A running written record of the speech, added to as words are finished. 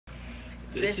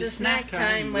This is Snack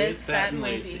Time with Fat and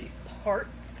Lazy, Part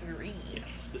 3.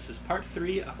 Yes, this is part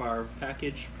 3 of our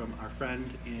package from our friend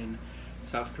in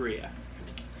South Korea.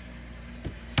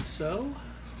 So,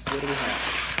 what do we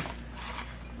have?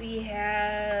 We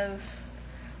have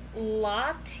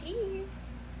Lottie.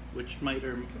 Which may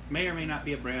or may not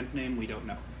be a brand name, we don't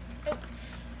know.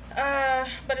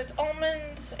 But it's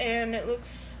almonds, and it looks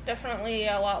definitely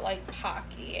a lot like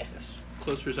Pocky. Yes,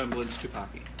 close resemblance to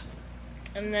Pocky.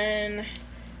 And then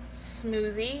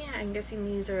smoothie. I'm guessing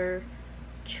these are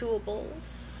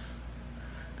chewables.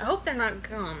 I hope they're not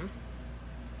gum.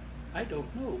 I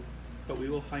don't know, but we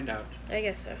will find out. I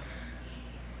guess so.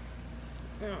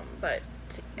 But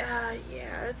yeah,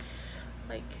 it's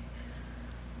like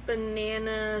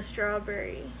banana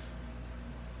strawberry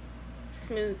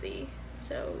smoothie.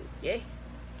 So yay.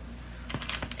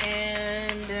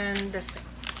 And then this thing.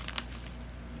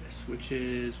 Yes, which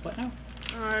is what now?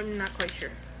 I'm not quite sure.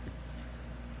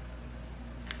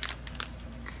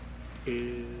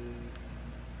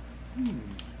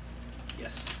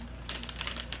 Yes.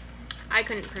 I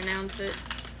couldn't pronounce it,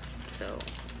 so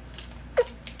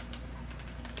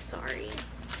sorry.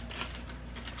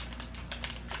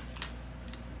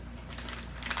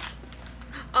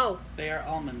 Oh. They are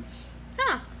almonds.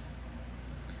 Huh.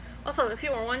 Also, if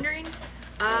you were wondering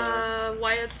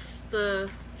why the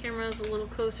camera's a little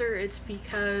closer, it's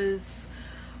because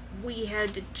we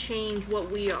had to change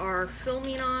what we are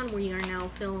filming on. We are now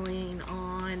filming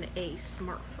on a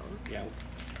smartphone. Yeah.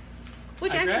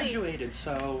 Which I graduated,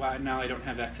 so now I don't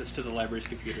have access to the library's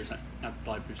computers. Not the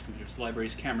library's computers, the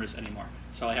library's cameras anymore.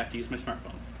 So I have to use my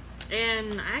smartphone.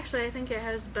 And actually, I think it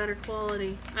has better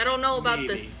quality. I don't know about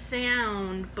the Maybe.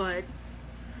 sound, but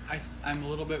I'm a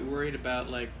little bit worried about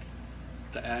like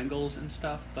the angles and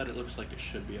stuff, but it looks like it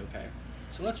should be okay.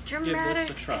 So let's give this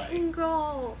a try.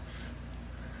 Angles.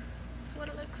 That's what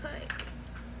it looks like.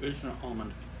 It's an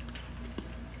almond.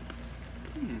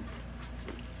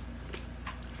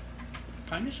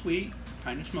 Kind of sweet,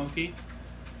 kind of smoky,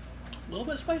 a little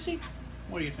bit spicy.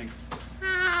 What do you think?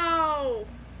 Ow!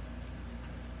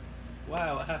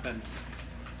 Wow, what happened?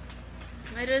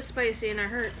 It is spicy and it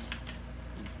hurts.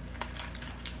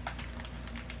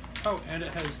 Oh, and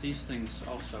it has these things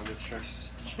also, which are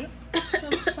chips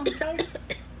of some kind.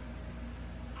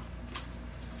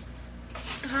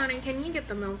 Honey, can you get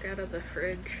the milk out of the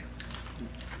fridge?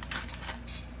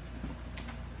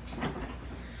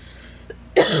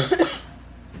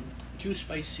 Too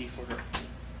spicy for her.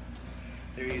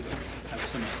 There you go. Have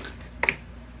some milk.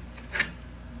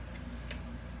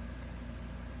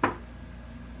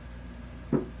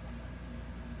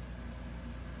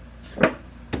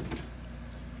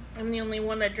 I'm the only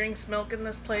one that drinks milk in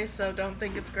this place, so don't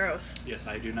think it's gross. Yes,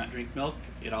 I do not drink milk.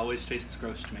 It always tastes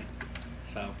gross to me.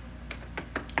 So.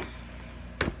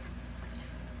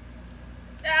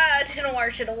 Didn't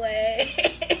wash it away.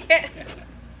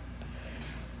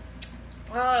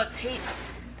 Oh,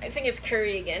 I think it's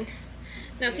curry again.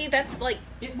 Now, see, that's like...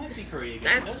 It might be curry again.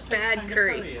 That's It does taste bad kind of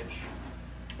curry. curry-ish.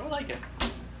 But I like it.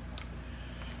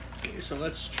 Okay, so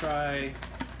let's try...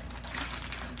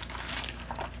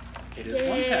 It is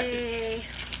one package.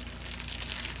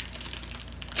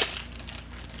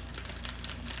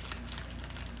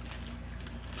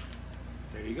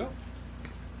 There you go.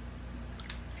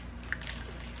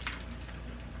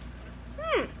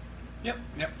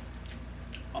 Yep.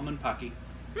 Almond Pocky.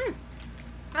 I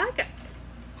like it.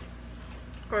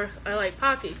 Of course, I like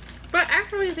Pocky. But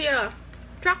actually, the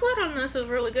chocolate on this is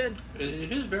really good.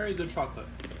 It is very good chocolate.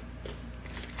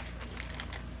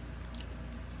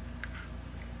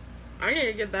 I need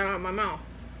to get that out of my mouth.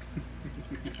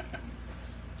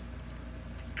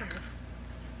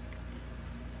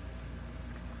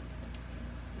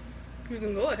 You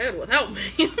can go ahead without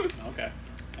me. Okay.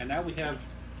 And now we have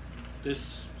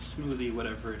this smoothie,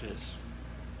 whatever it is.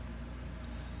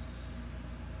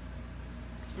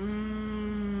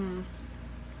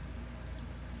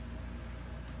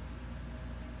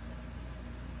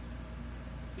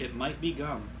 It might be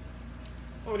gum.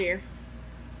 Oh dear.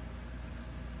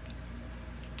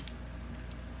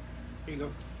 Here you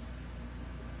go.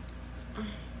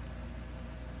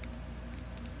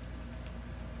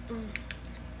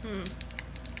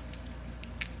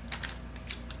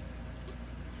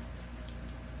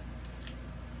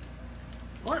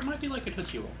 Or it might be like a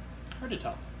Tootsie Roll. Hard to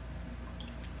tell.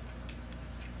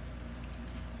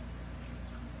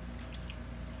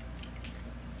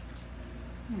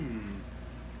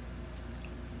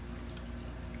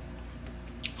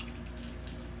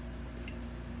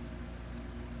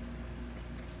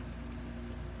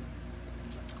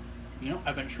 You know,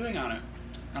 I've been chewing on it,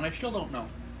 and I still don't know.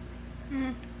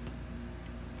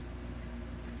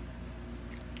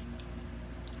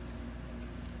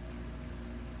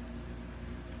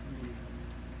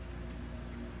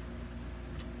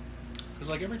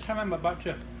 like every time I'm about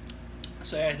to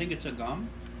say I think it's a gum,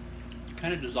 it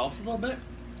kind of dissolves a little bit.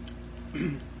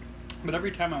 But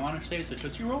every time I want to say it's a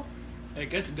Tootsie Roll, it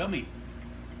gets gummy.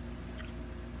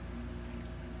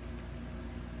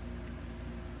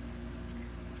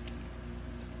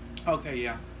 Okay,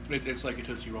 yeah, it's like a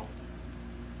Tootsie Roll.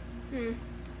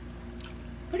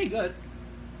 Pretty good.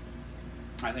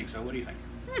 I think so. What do you think?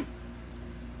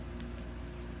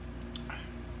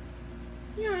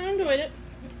 Yeah, I enjoyed it.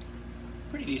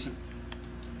 Pretty decent.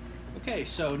 Okay,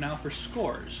 so now for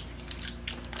scores.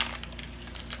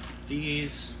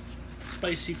 These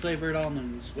spicy flavored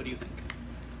almonds, what do you think?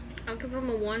 I'll give them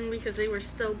a 1 because they were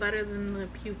still better than the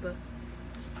pupa.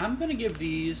 I'm going to give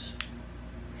these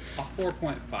a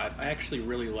 4.5. I actually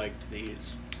really liked these.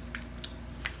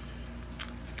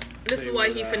 This is why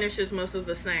he finishes most of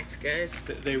the snacks, guys.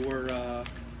 They were,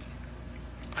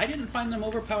 I didn't find them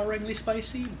overpoweringly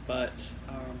spicy, but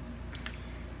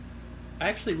I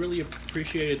actually really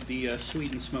appreciated the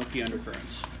sweet and smoky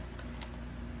undercurrents.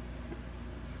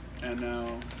 And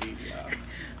now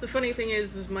the funny thing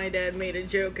is my dad made a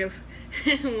joke of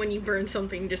when you burn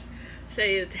something, just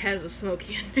say it has a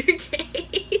smoky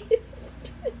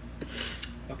undertaste.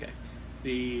 Okay,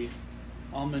 the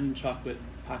almond chocolate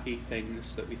Pocky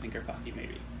things that we think are Pocky,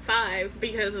 maybe 5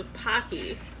 because of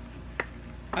Pocky.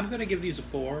 I'm gonna give these a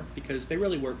 4 because they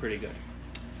really were pretty good.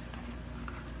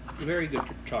 Very good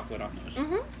chocolate on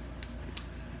those.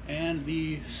 And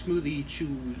the smoothie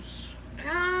chews.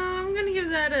 I'm gonna give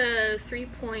that a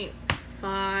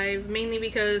 3.5, mainly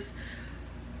because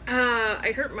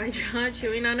I hurt my jaw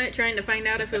chewing on it, trying to find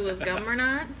out if it was gum or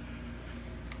not.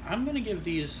 I'm gonna give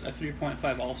these a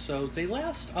 3.5 also. They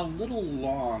last a little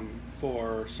long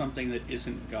for something that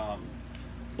isn't gum,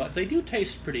 but they do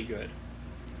taste pretty good.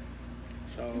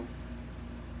 So,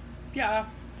 yeah,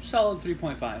 solid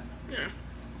 3.5. Yeah.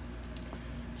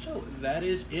 So that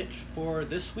is it for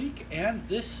this week and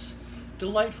this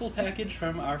delightful package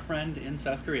from our friend in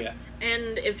South Korea.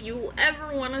 And if you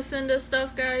ever want to send us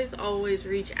stuff, guys, always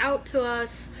reach out to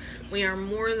us. We are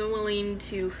more than willing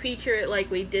to feature it like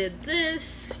we did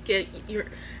this. Get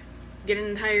an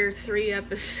entire 3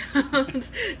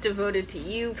 episodes devoted to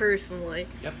you personally.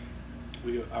 Yep.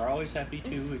 We are always happy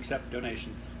to accept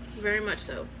donations. Very much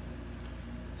so.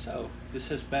 So, this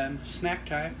has been Snack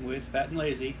Time with Fat and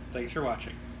Lazy. Thanks for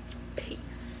watching.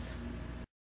 Peace.